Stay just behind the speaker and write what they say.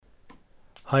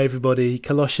Hi everybody,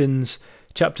 Colossians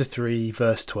chapter 3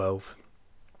 verse 12.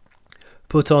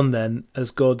 Put on then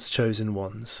as God's chosen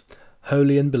ones,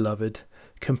 holy and beloved,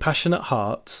 compassionate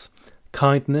hearts,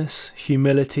 kindness,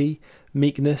 humility,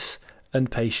 meekness and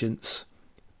patience,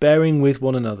 bearing with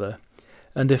one another,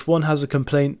 and if one has a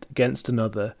complaint against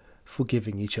another,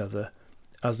 forgiving each other.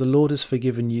 As the Lord has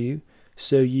forgiven you,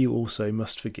 so you also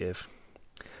must forgive.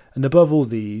 And above all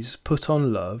these, put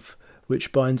on love,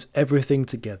 which binds everything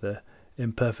together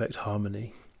in perfect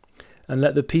harmony. And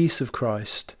let the peace of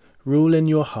Christ rule in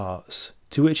your hearts,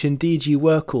 to which indeed you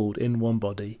were called in one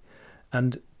body,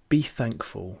 and be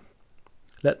thankful.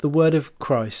 Let the word of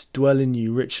Christ dwell in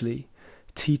you richly,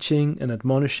 teaching and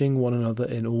admonishing one another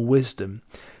in all wisdom,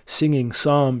 singing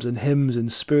psalms and hymns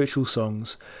and spiritual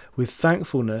songs with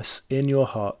thankfulness in your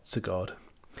heart to God.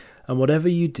 And whatever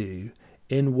you do,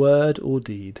 in word or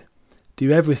deed,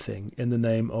 do everything in the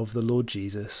name of the Lord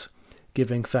Jesus,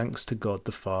 giving thanks to God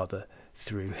the Father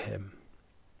through him.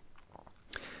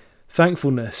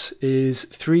 Thankfulness is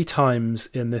 3 times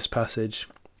in this passage,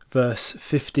 verse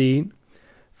 15,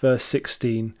 verse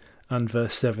 16 and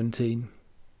verse 17.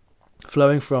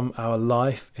 Flowing from our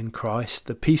life in Christ,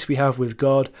 the peace we have with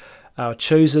God, our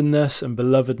chosenness and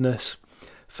belovedness.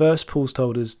 First, Paul's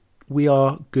told us we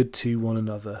are good to one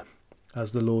another,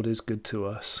 as the Lord is good to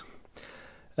us.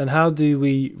 And how do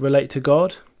we relate to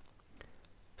God?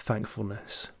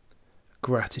 Thankfulness,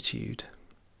 gratitude.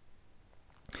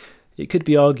 It could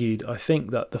be argued, I think,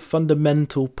 that the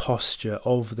fundamental posture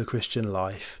of the Christian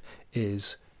life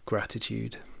is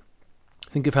gratitude.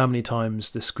 Think of how many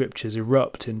times the scriptures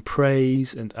erupt in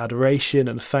praise and adoration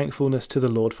and thankfulness to the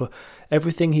Lord for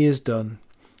everything he has done,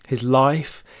 his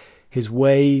life, his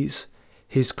ways,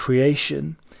 his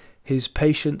creation, his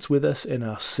patience with us in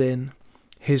our sin,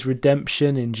 his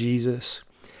redemption in Jesus,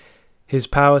 his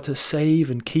power to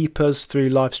save and keep us through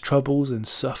life's troubles and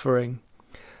suffering,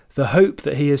 the hope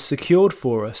that he has secured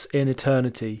for us in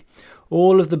eternity,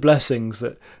 all of the blessings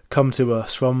that come to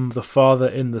us from the Father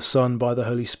in the Son by the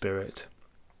Holy Spirit.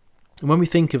 And when we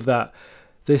think of that,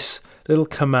 this little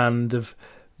command of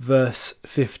verse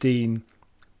 15,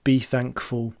 be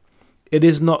thankful, it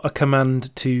is not a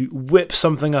command to whip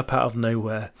something up out of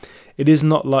nowhere. It is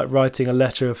not like writing a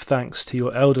letter of thanks to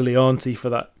your elderly auntie for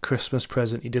that Christmas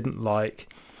present you didn't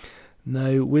like.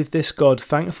 No, with this God,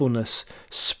 thankfulness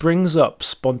springs up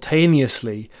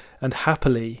spontaneously and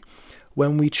happily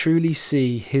when we truly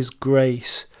see his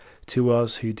grace to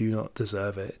us who do not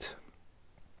deserve it.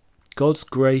 God's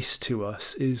grace to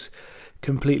us is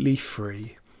completely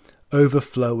free,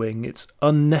 overflowing, it's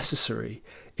unnecessary,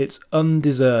 it's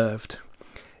undeserved.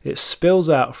 It spills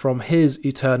out from his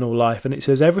eternal life, and it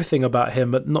says everything about him,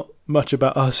 but not much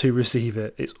about us who receive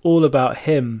it. It's all about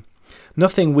him.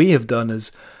 Nothing we have done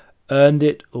has earned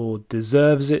it or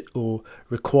deserves it or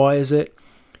requires it.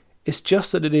 It's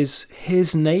just that it is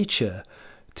his nature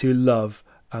to love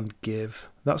and give.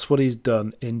 That's what he's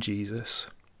done in Jesus.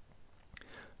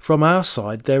 From our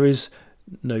side, there is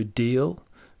no deal,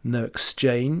 no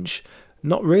exchange,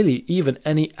 not really even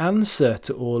any answer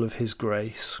to all of his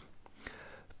grace.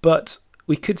 But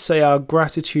we could say our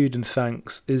gratitude and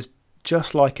thanks is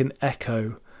just like an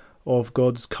echo of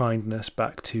God's kindness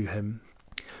back to him.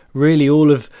 Really,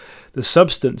 all of the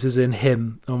substance is in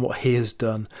him and what he has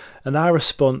done, and our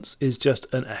response is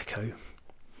just an echo.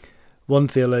 One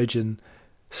theologian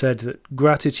said that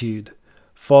gratitude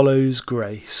follows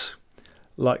grace,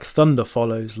 like thunder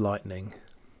follows lightning.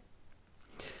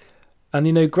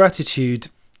 And gratitude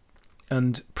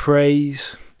and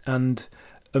praise and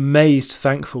amazed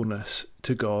thankfulness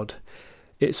to God,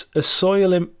 it's a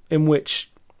soil in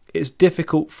which it's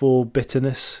difficult for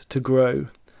bitterness to grow,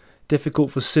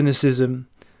 difficult for cynicism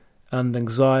and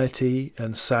anxiety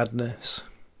and sadness.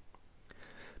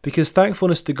 Because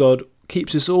thankfulness to God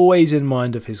keeps us always in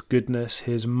mind of his goodness,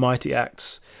 his mighty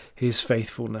acts, his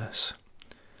faithfulness.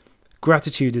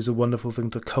 Gratitude is a wonderful thing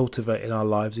to cultivate in our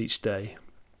lives each day.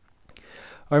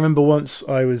 I remember once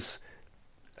I was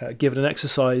given an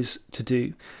exercise to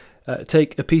do.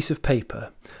 Take a piece of paper,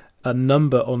 a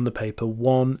number on the paper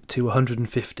 1 to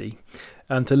 150,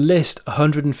 and to list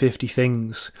 150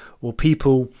 things or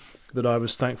people that I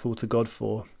was thankful to God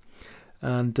for.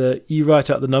 And you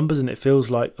write out the numbers and it feels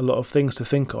like a lot of things to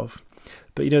think of.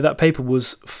 But that paper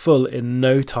was full in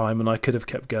no time and I could have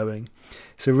kept going.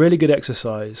 It's a really good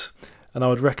exercise and I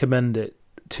would recommend it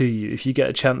to you if you get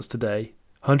a chance today.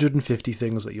 150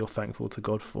 things that you're thankful to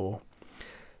God for.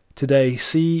 Today,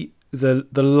 see the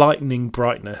lightning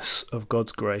brightness of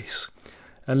God's grace,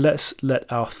 and let's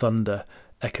let our thunder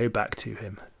echo back to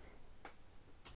him.